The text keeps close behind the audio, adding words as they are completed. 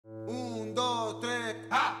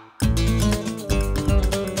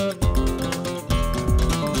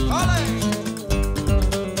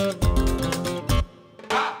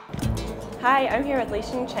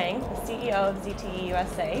with Cheng, the CEO of ZTE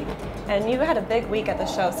USA, and you had a big week at the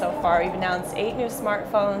show so far. You've announced 8 new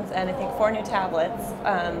smartphones and I think 4 new tablets,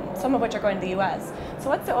 some of which are going to the US. So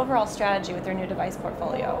what's the overall strategy with your new device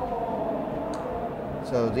portfolio?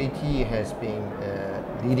 So ZTE has been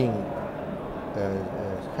leading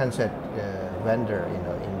handset vendor,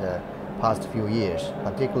 in the past few years,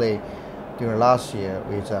 particularly during last year,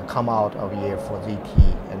 which come out of year for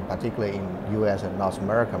ZTE, and particularly in US and North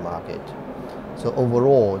American market. So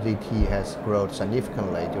overall, ZTE has grown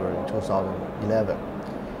significantly during 2011.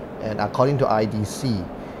 And according to IDC,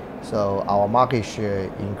 so our market share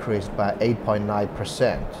increased by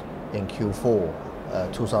 8.9% in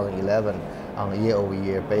Q4 2011 on a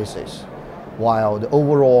year-over-year basis, while the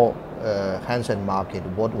overall handset market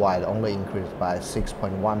worldwide only increased by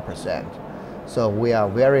 6.1%. So we are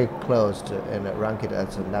very close to and ranked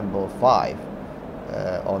as number 5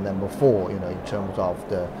 or number 4, in terms of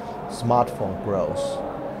the smartphone growth,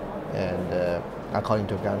 and according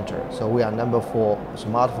to Gartner. So we are number 4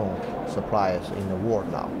 smartphone suppliers in the world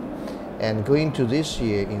now. And going to this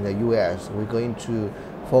year in the US, we're going to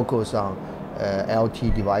focus on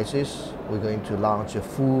LT devices. We're going to launch a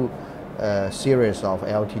full series of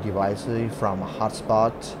LT devices from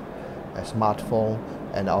hotspot, a smartphone,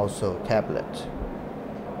 and also tablet.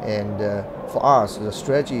 And for us, the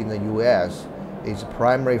strategy in the US is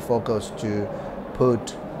primary focus to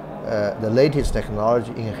put the latest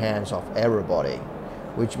technology in the hands of everybody,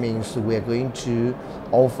 which means we are going to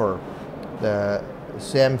offer the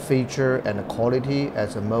same feature and quality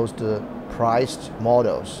as the most priced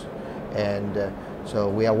models. And so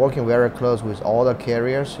we are working very close with all the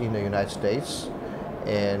carriers in the United States,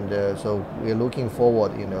 and so we're looking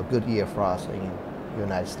forward, a good year for us in the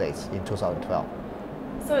United States in 2012.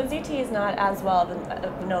 So ZTE is not as well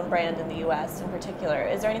a known brand in the US in particular.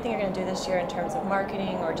 Is there anything you're going to do this year in terms of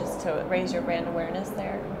marketing or just to raise your brand awareness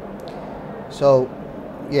there? So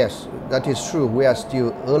yes, that is true. We are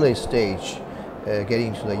still early stage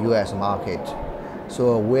getting to the US market.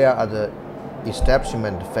 So we are at the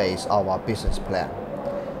establishment phase of our business plan.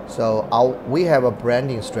 So we have a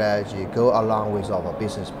branding strategy go along with our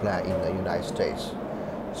business plan in the United States.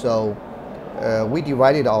 So we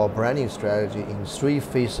divided our branding strategy in 3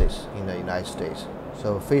 phases in the United States.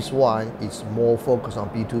 So phase 1 is more focused on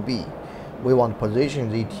B2B. We want to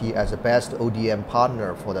position ZTE as the best ODM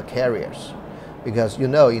partner for the carriers, because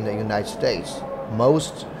in the United States,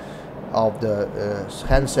 most of the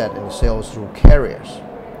handset and sales through carriers,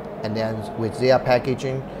 and then with their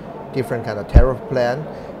packaging, different kind of tariff plan,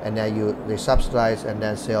 and then they subsidize and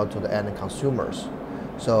then sell to the end consumers.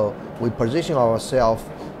 So we position ourselves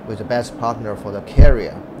with the best partner for the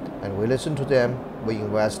carrier, and we listen to them, we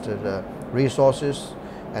invest the resources,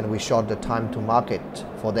 and we short the time to market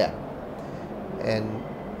for them. And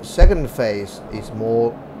second phase is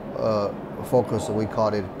more focused, we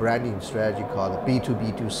call it branding strategy called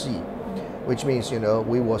B2B2C, which means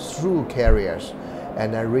we will through carriers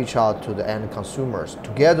and then reach out to the end consumers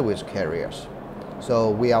together with carriers. So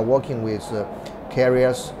we are working with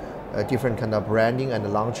carriers, different kind of branding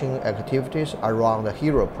and launching activities around the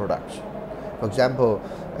hero products. For example,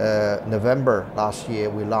 November last year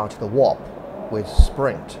we launched the Warp with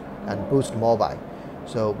Sprint and Boost Mobile,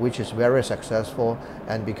 so which is very successful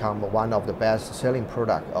and become one of the best selling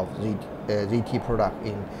product of ZT product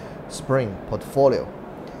in Spring portfolio.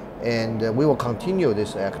 And we will continue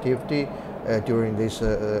this activity during this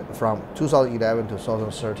from 2011 to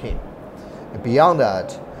 2013. And beyond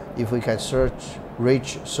that, if we can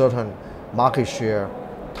reach certain market share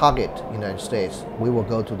target in the United States, we will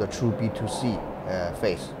go to the true B2C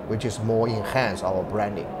phase, which is more enhance our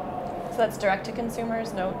branding. So that's direct to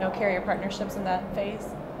consumers, no carrier partnerships in that phase?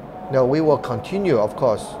 No, we will continue, of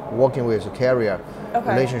course, working with the carrier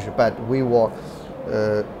relationship, but we will,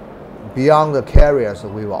 beyond the carriers,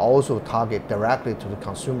 we will also target directly to the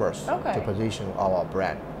consumers to position our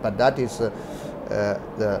brand. But that is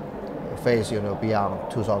the phase,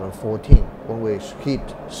 beyond 2014, when we hit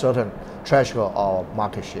certain threshold of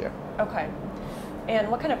market share. Okay.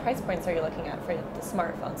 And what kind of price points are you looking at for the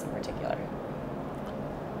smartphones in particular?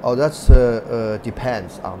 Oh, that's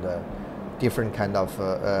depends on the different kind of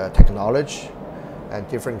technology and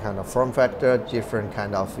different kind of form factor, different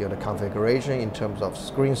kind of configuration in terms of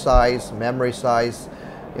screen size, memory size,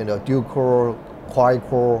 dual core, quad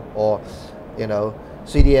core, or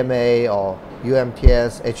CDMA or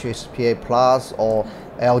UMTS, HSPA Plus, or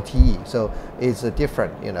LTE. So it's a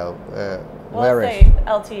different, Well, let's say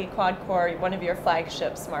LTE quad core, one of your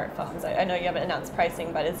flagship smartphones. I know you haven't announced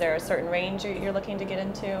pricing, but is there a certain range you're looking to get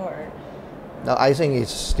into, or? No, I think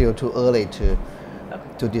it's still too early to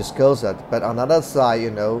discuss that. But on the other side,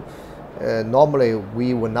 normally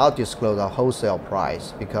we will not disclose our wholesale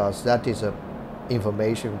price because that is a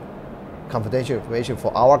confidential information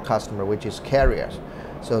for our customer, which is carriers.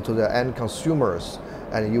 So to the end consumers,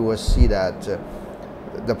 and you will see that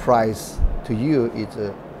the price to you is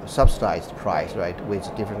a subsidized price, right, with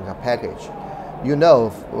different package. You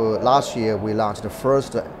know, last year we launched the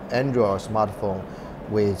first Android smartphone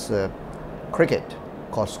with Cricket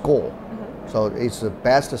called Score. So it's the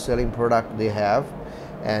best selling product they have,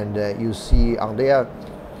 and you see on their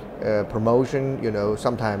promotion, you know,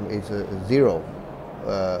 sometimes it's a zero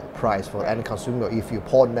price for end consumer if you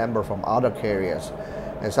port number from other carriers,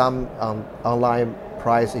 and some online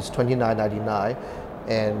price is $29.99,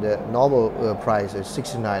 and normal price is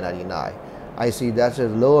 $69.99. I see that's the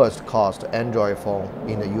lowest cost Android phone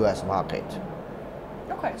in the U.S. market.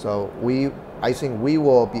 Okay. So I think we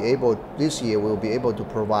will be able, this year we'll be able to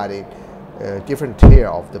provide a different tier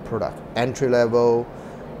of the product, entry level,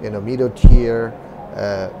 you know, middle tier,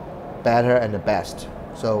 better and the best.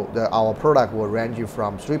 So our product will range you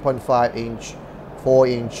from 3.5 inch, 4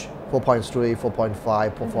 inch, 4.3, 4.5,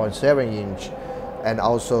 4.7 inch, and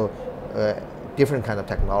also different kind of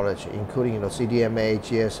technology, including, you know, CDMA,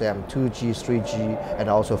 GSM, 2G, 3G, and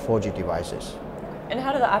also 4G devices. And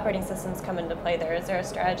how do the operating systems come into play there? Is there a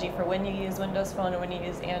strategy for when you use Windows Phone and when you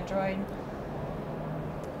use Android?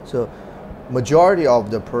 So majority of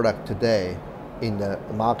the product today in the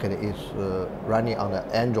market is running on the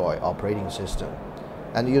Android operating system.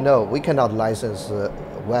 And you know, we cannot license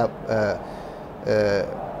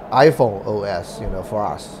iPhone OS, you know, for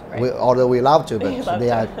us. Right. Although we love to, but they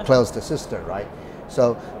are closed system, right?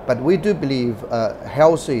 So, but we do believe a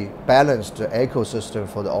healthy, balanced ecosystem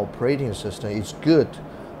for the operating system is good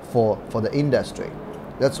for the industry.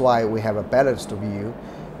 That's why we have a balanced view.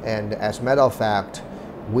 And as a matter of fact,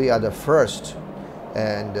 we are the first,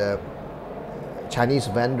 and Chinese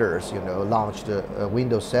vendors, you know, launched a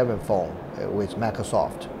Windows 7 phone with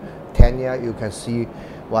Microsoft. Tanya, you can see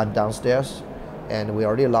one downstairs, and we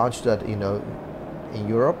already launched that, you know, in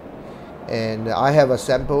Europe. And I have a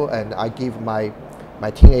sample, and I give my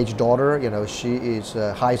teenage daughter, you know, she is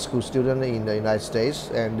a high school student in the United States,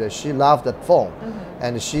 and she loved that phone,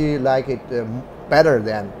 and she liked it better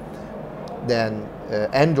than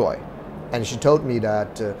Android. And she told me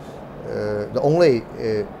that the only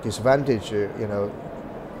disadvantage, you know,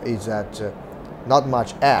 is that not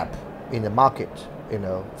much app in the market, you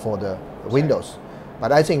know, for the Windows.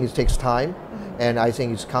 But I think it takes time, and I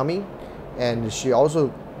think it's coming. And she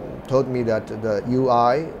also told me that the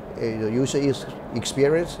UI, the user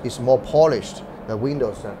experience, is more polished than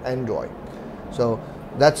Windows than Android. So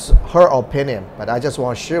that's her opinion, but I just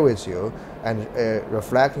want to share with you, and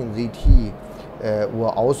reflecting ZTE will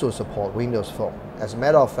also support Windows Phone. As a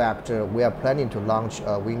matter of fact, we are planning to launch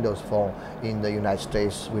a Windows Phone in the United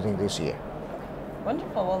States within this year.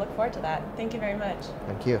 Wonderful. We'll look forward to that. Thank you very much.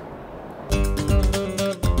 Thank you.